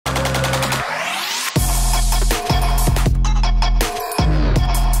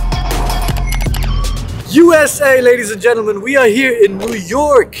USA, ladies and gentlemen, we are here in New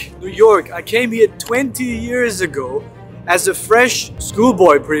York. New York. I came here 20 years ago as a fresh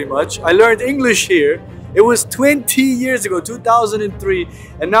schoolboy, pretty much. I learned English here. It was 20 years ago, 2003,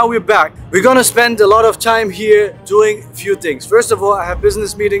 and now we're back. We're gonna spend a lot of time here doing a few things. First of all, I have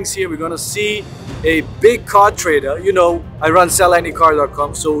business meetings here. We're gonna see a big car trader. You know, I run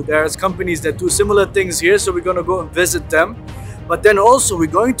sellanycar.com, so there's companies that do similar things here, so we're gonna go and visit them. But then also we're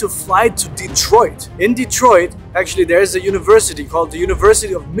going to fly to Detroit. In Detroit, actually there's a university called the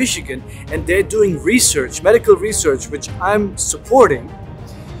University of Michigan, and they're doing research, medical research, which I'm supporting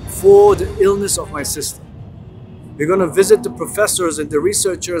for the illness of my sister. We're gonna visit the professors and the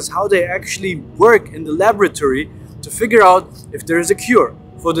researchers, how they actually work in the laboratory to figure out if there is a cure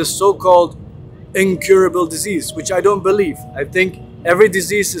for this so-called incurable disease, which I don't believe. I think every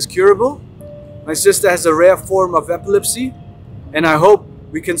disease is curable. My sister has a rare form of epilepsy, and I hope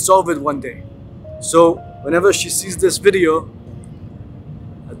we can solve it one day. So whenever she sees this video,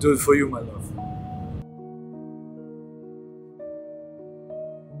 I'll do it for you, my love.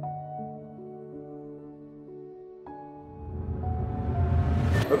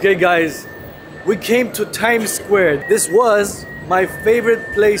 Okay guys, we came to Times Square. This was my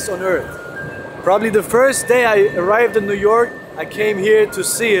favorite place on earth. Probably the first day I arrived in New York, I came here to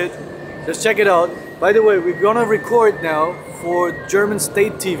see it. Just check it out. By the way, we're gonna record now for German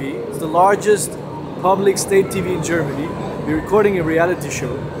state TV. It's the largest public state TV in Germany. We're recording a reality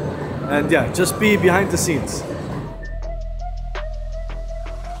show. And yeah, just be behind the scenes.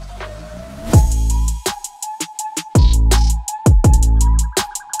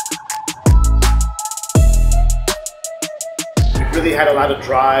 He really had a lot of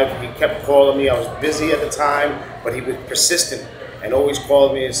drive. He kept calling me. I was busy at the time, but he was persistent and always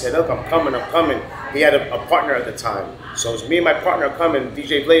called me and said, look, I'm coming, I'm coming. He had a partner at the time. So it was me and my partner coming,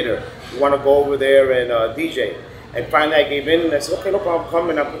 DJ Blader. We want to go over there and DJ. And finally I gave in and I said, okay, no problem, I'm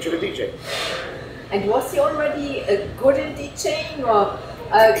coming, I'll put you to DJ. And was he already good in DJing, or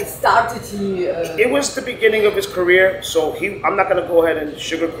started he? It was the beginning of his career, so I'm not going to go ahead and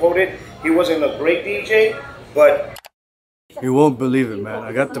sugarcoat it. He wasn't a great DJ, but... You won't believe it, man.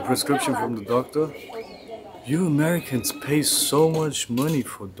 I got the prescription from the doctor. You Americans pay so much money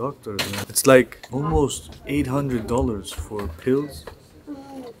for doctors, man. It's like almost $800 for pills.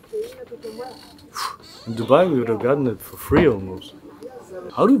 In Dubai, we would have gotten it for free almost.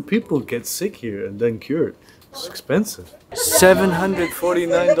 How do people get sick here and then cured? It's expensive.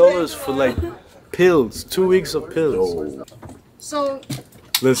 $749 for like pills, 2 weeks of pills. So,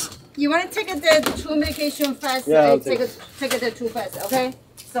 listen. you want to take the two medication first? Yeah, take the two first, okay?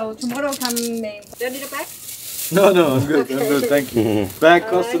 So tomorrow come maybe. Do you need it back? No, I'm good. Okay. I'm good. Thank you. Bag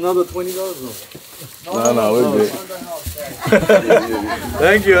cost another $20. No, we're good.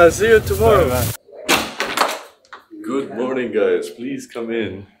 Thank you. I'll see you tomorrow, man. Good morning, guys. Please come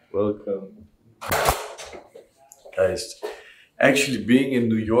in. Welcome. Guys, actually being in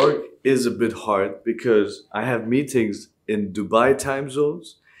New York is a bit hard because I have meetings in Dubai time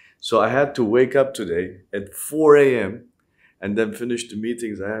zones. So I had to wake up today at 4 a.m. and then finish the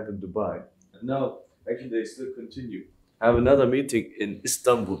meetings I have in Dubai. And now, actually, they still continue. I have another meeting in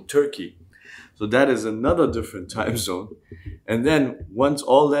Istanbul, Turkey. So that is another different time zone. And then once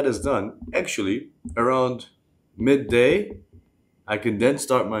all that is done, actually around midday, I can then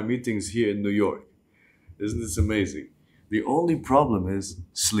start my meetings here in New York. Isn't this amazing? The only problem is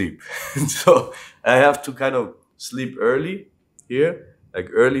sleep. So I have to kind of sleep early here. Like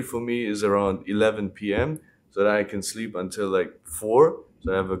early for me is around 11 p.m. so that I can sleep until like 4.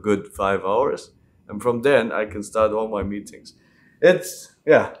 So I have a good 5 hours. And from then I can start all my meetings. It's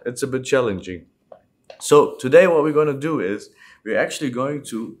a bit challenging. So today what we're going to do is we're actually going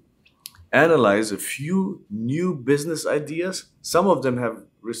to analyze a few new business ideas. Some of them have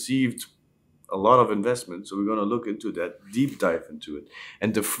received a lot of investment. So we're going to look into that, deep dive into it.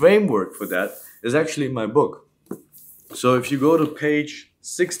 And the framework for that is actually in my book. So if you go to page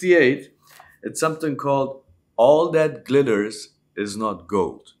 68, it's something called All That Glitters Is Not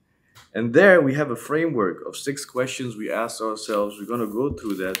Gold. And there we have a framework of 6 questions we ask ourselves. We're going to go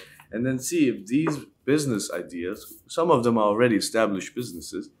through that and then see if these business ideas, some of them are already established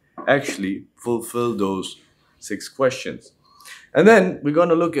businesses, actually fulfill those 6 questions. And then we're going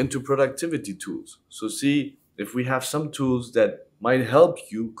to look into productivity tools. So see if we have some tools that might help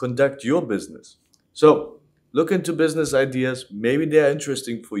you conduct your business. So look into business ideas. Maybe they're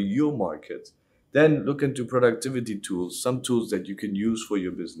interesting for your market. Then look into productivity tools, some tools that you can use for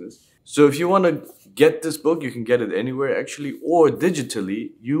your business. So if you want to get this book, you can get it anywhere actually, or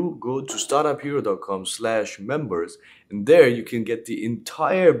digitally, you go to startuphero.com/members, and there you can get the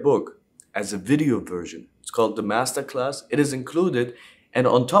entire book as a video version. It's called the Masterclass. It is included. And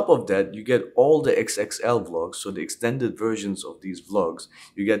on top of that, you get all the XXL vlogs, so the extended versions of these vlogs.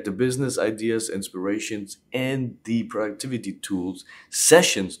 You get the business ideas, inspirations, and the productivity tools,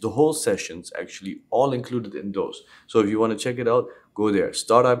 sessions, the whole sessions actually all included in those. So if you want to check it out, go there,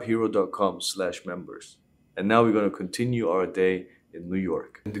 startuphero.com/members. And now we're going to continue our day in New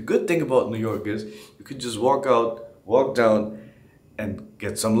York. And the good thing about New York is you could just walk out, walk down, and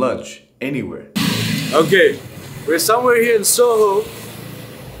get some lunch anywhere. Okay, we're somewhere here in Soho.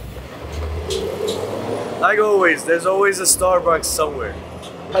 Like always, there's always a Starbucks somewhere.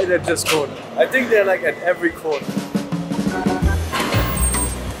 Right at this corner. I think they're like at every corner.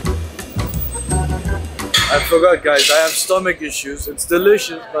 I forgot, guys, I have stomach issues. It's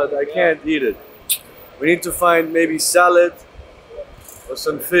delicious, but I can't eat it. We need to find maybe salad or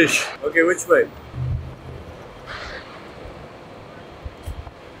some fish. Okay, which way?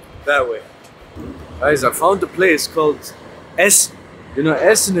 That way. Guys, I found a place called S. You know,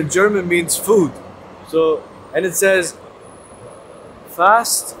 Essen in German means food. So, and it says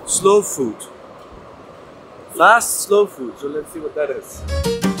fast, slow food. Fast, slow food. So let's see what that is.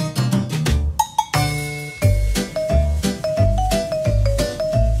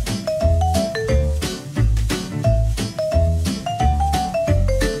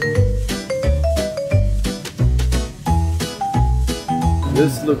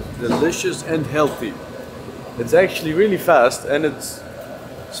 This looks delicious and healthy. It's actually really fast and it's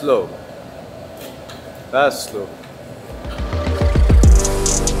slow. Fast, slow.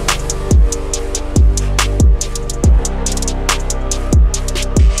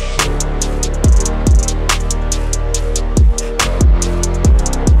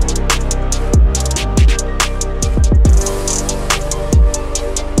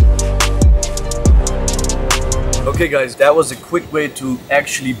 Okay guys, that was a quick way to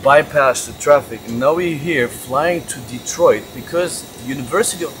actually bypass the traffic, and now we're here flying to Detroit because the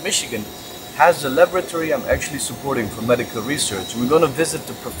University of Michigan has a laboratory I'm actually supporting for medical research. We're going to visit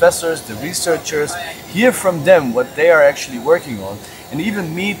the professors, the researchers, hear from them what they are actually working on, and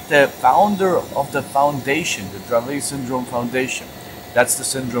even meet the founder of the foundation, the Dravet Syndrome Foundation. That's the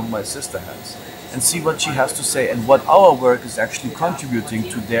syndrome my sister has. And see what she has to say and what our work is actually contributing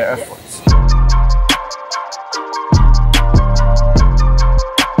to their efforts.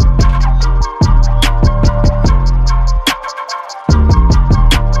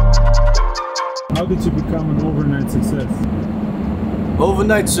 How did you become an overnight success?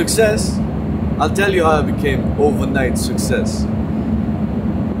 Overnight success? I'll tell you how I became overnight success.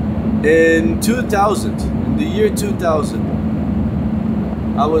 In 2000, in the year 2000,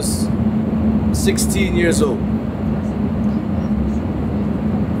 I was 16 years old.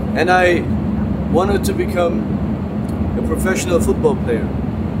 And I wanted to become a professional football player.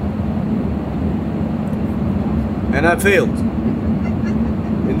 And I failed.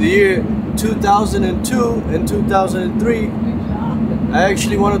 In the year 2002 and 2003, I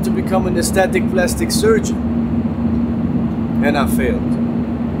actually wanted to become an aesthetic plastic surgeon, and I failed.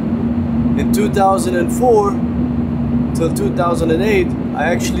 In 2004 till 2008, I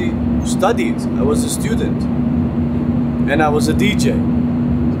actually studied. I was a student, and I was a DJ.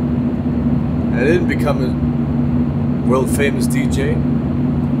 I didn't become a world famous DJ,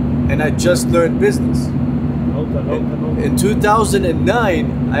 and I just learned business. In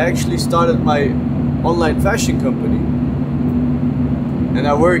 2009, I actually started my online fashion company, and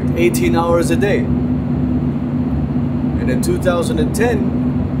I worked 18 hours a day. And in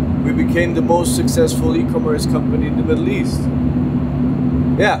 2010, we became the most successful e-commerce company in the Middle East.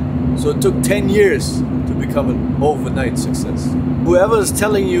 Yeah, so it took 10 years to become an overnight success. Whoever is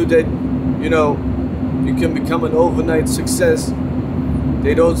telling you that, you know, you can become an overnight success,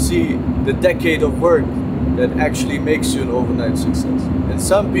 they don't see the decade of work that actually makes you an overnight success. And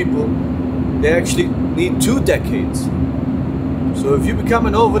some people, they actually need 2 decades. So if you become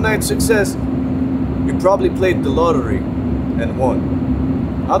an overnight success, you probably played the lottery and won.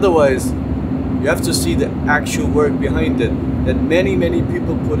 Otherwise, you have to see the actual work behind it that many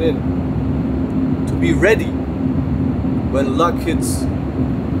people put in to be ready when luck hits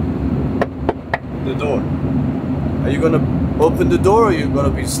the door. Are you gonna open the door or are you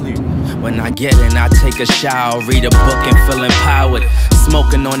gonna be asleep? When I get in, I take a shower, read a book and feel empowered.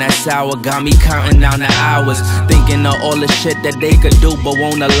 Smoking on that sour got me counting down the hours, thinking of all the shit that they could do but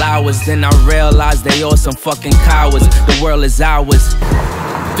won't allow us. Then I realized they all some fucking cowards. The world is ours.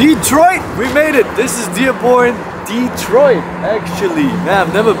 Detroit! We made it! This is Dearborn, Detroit, actually. Man,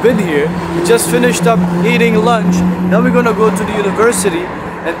 I've never been here. We just finished up eating lunch. Now we're gonna go to the university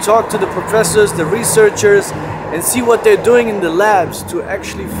and talk to the professors, the researchers, and see what they're doing in the labs to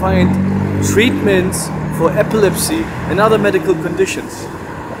actually find treatments for epilepsy and other medical conditions.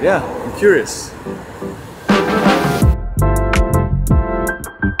 Yeah, I'm curious.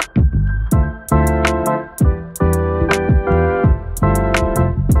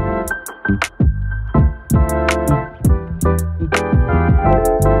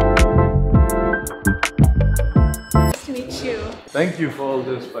 Nice to meet you. Thank you for all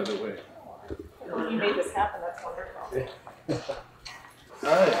this, by the way. You made this happen. That's wonderful.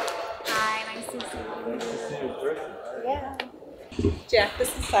 Hi. Hi, nice to see you. Nice to see you in person. Yeah. Jack, this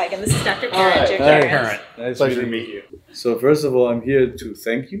is Saygin. This is Dr. Hi. Karen. Hi. Karen. Nice Pleasure meeting to meet you. So first of all, I'm here to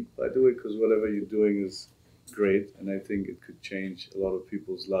thank you, by the way, because whatever you're doing is great, and I think it could change a lot of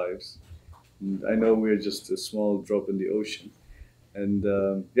people's lives. And I know we're just a small drop in the ocean. And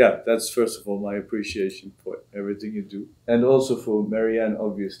yeah, that's first of all my appreciation for everything you do. And also for Marianne,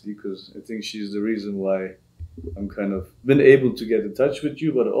 obviously, because I think she's the reason why I'm kind of been able to get in touch with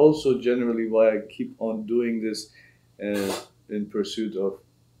you, but also generally why I keep on doing this in pursuit of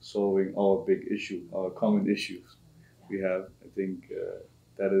solving our big issue, our common issues we have. I think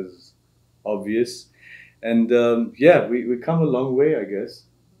that is obvious. And yeah, we come a long way, I guess,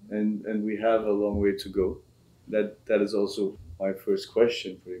 and we have a long way to go. That is also my first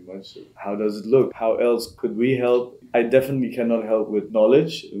question, pretty much. How does it look? How else could we help? I definitely cannot help with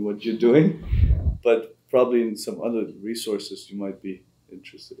knowledge in what you're doing, but probably in some other resources you might be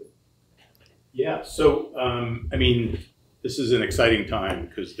interested in. Yeah, so I mean, this is an exciting time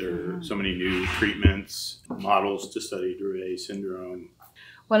because there are so many new treatments, models to study Dravet syndrome.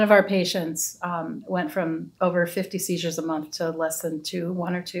 One of our patients went from over 50 seizures a month to less than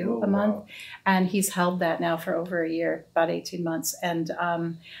one or two a month. Wow. And he's held that now for over a year, about 18 months. And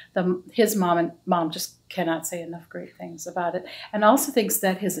his mom just cannot say enough great things about it. And also thinks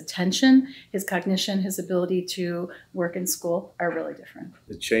that his attention, his cognition, his ability to work in school are really different.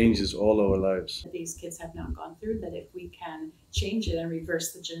 It changes all our lives. These kids have not gone through that if we can change it and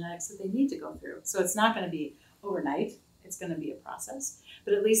reverse the genetics that they need to go through. So it's not going to be overnight. It's going to be a process,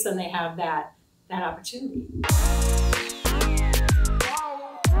 but at least then they have that opportunity.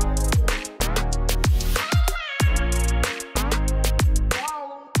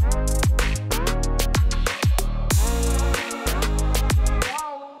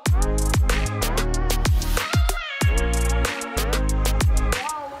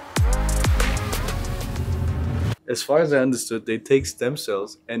 As far as I understood, they take stem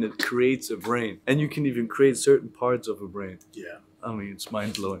cells and it creates a brain. And you can even create certain parts of a brain. Yeah. I mean, it's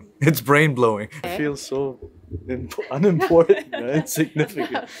mind-blowing. It's brain-blowing. It feels so unimportant,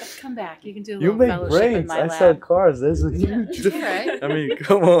 insignificant. Come back. You can do a You little make fellowship in brains. my I lab. sell cars. There's a huge Right? I mean,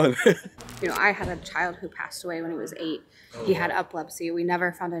 come on. You know, I had a child who passed away when he was 8. He had epilepsy. We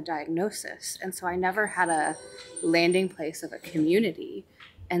never found a diagnosis. And so I never had a landing place of a community.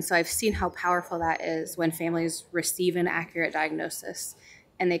 And so I've seen how powerful that is when families receive an accurate diagnosis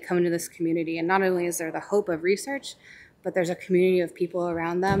and they come into this community. And not only is there the hope of research, but there's a community of people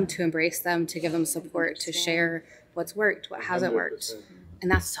around them to embrace them, to give them support, to share what's worked, what hasn't worked.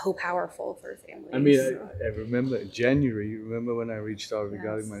 And that's so powerful for families. I mean, I remember in January, you remember when I reached out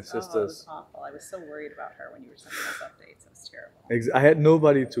regarding my sisters? Oh, it was awful. I was so worried about her when you were sending us updates. It was terrible. I had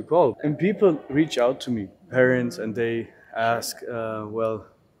nobody to call. And people reach out to me, parents, and they ask, well,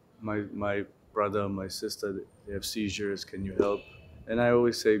 my brother, my sister, they have seizures, can you help? And I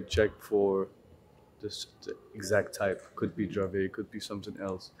always say check for the exact type. Could be Dravet, could be something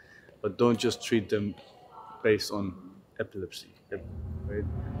else. But don't just treat them based on epilepsy, right?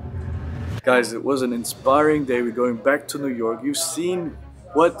 Guys, it was an inspiring day. We're going back to New York. You've seen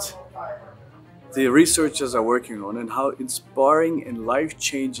what the researchers are working on and how inspiring and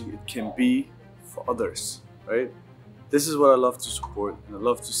life-changing it can be for others, right? This is what I love to support, and I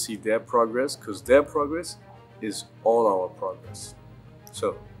love to see their progress, because their progress is all our progress.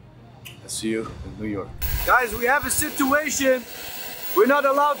 So, I'll see you in New York. Guys, we have a situation. We're not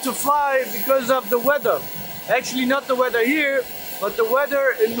allowed to fly because of the weather. Actually, not the weather here, but the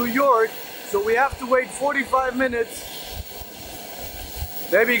weather in New York. So we have to wait 45 minutes.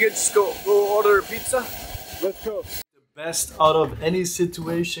 Maybe you can just go order a pizza. Let's go. The best out of any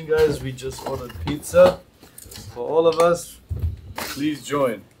situation, guys. We just ordered pizza. For all of us, please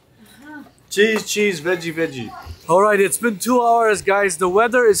join. Cheese, cheese, veggie, veggie. All right, it's been 2 hours, guys. The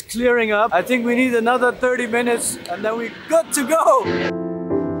weather is clearing up. I think we need another 30 minutes and then we're good to go.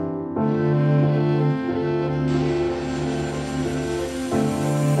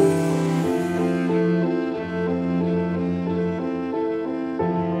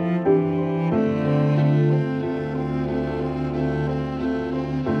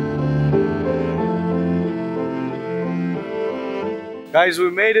 Guys,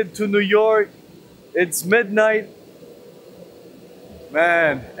 we made it to New York. It's midnight.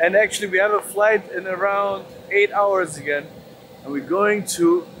 Man, and actually we have a flight in around 8 hours again. And we're going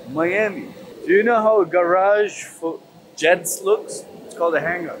to Miami. Do you know how a garage for jets looks? It's called a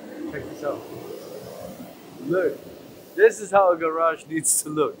hangar. Check this out. Look, this is how a garage needs to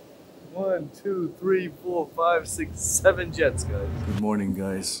look. 1, 2, 3, 4, 5, 6, 7 jets, guys. Good morning,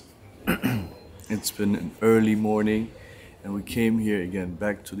 guys. It's been an early morning and we came here again,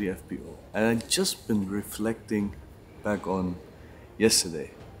 back to the FBO. And I've just been reflecting back on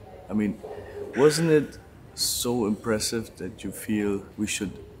yesterday. I mean, wasn't it so impressive that you feel we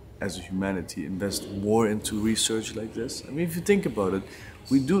should, as a humanity, invest more into research like this? I mean, if you think about it,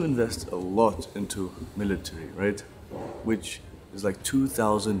 we do invest a lot into military, right? Which is like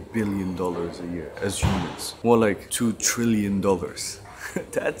 $2,000 billion a year as humans. More like $2 trillion.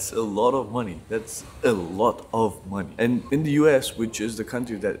 That's a lot of money. That's a lot of money. And in the US, which is the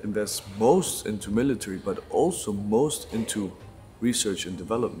country that invests most into military, but also most into research and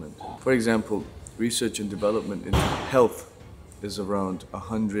development. For example, research and development into health is around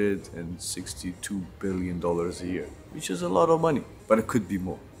 $162 billion a year, which is a lot of money, but it could be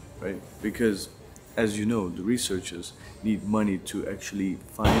more, right? Because as you know, the researchers need money to actually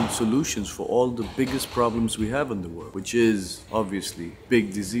find solutions for all the biggest problems we have in the world, which is obviously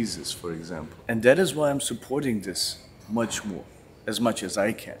big diseases, for example. And that is why I'm supporting this much more, as much as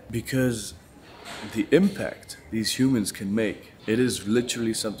I can, because the impact these humans can make, it is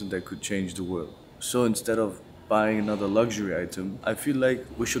literally something that could change the world. So instead of buying another luxury item, I feel like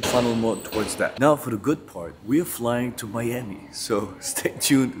we should funnel more towards that. Now for the good part, we are flying to Miami, so stay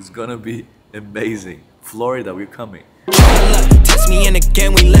tuned, it's gonna be amazing. Florida, we're coming. Test me in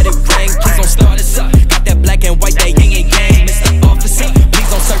again, we let it rain. Please don't start us up. Got that black and white, that yin and yang. Mr. Officer, please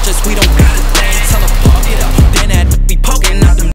don't search